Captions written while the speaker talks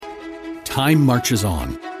Time marches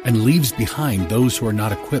on and leaves behind those who are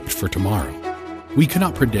not equipped for tomorrow. We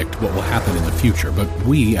cannot predict what will happen in the future, but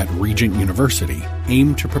we at Regent University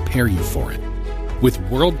aim to prepare you for it. With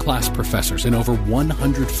world-class professors in over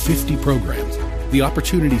 150 programs, the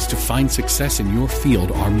opportunities to find success in your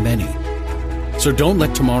field are many. So don't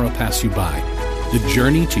let tomorrow pass you by. The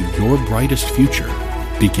journey to your brightest future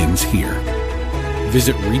begins here.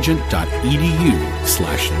 Visit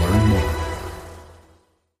regent.edu/learn more.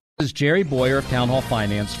 This is Jerry Bowyer of Town Hall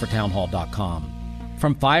Finance for townhall.com.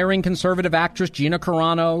 From firing conservative actress Gina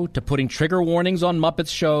Carano to putting trigger warnings on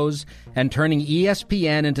Muppets shows and turning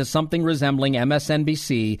ESPN into something resembling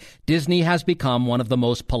MSNBC, Disney has become one of the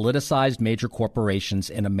most politicized major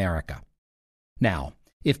corporations in America. Now,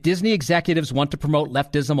 if Disney executives want to promote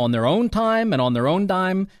leftism on their own time and on their own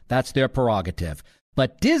dime, that's their prerogative.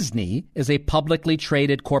 But Disney is a publicly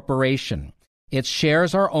traded corporation. Its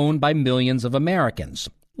shares are owned by millions of Americans,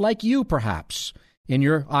 like you perhaps, in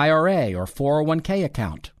your IRA or 401k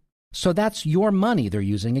account. So that's your money they're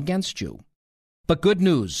using against you. But good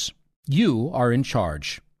news, you are in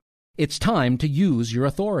charge. It's time to use your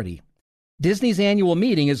authority. Disney's annual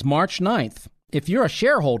meeting is March 9th. If you're a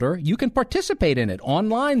shareholder, you can participate in it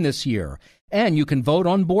online this year, and you can vote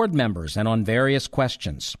on board members and on various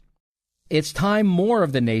questions. It's time more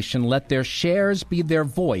of the nation let their shares be their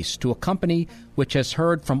voice to a company which has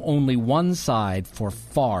heard from only one side for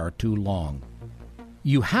far too long.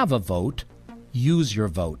 You have a vote. Use your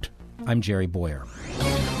vote. I'm Jerry Bowyer.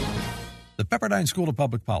 The Pepperdine School of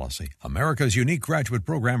Public Policy, America's unique graduate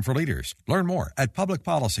program for leaders. Learn more at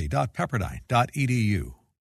publicpolicy.pepperdine.edu.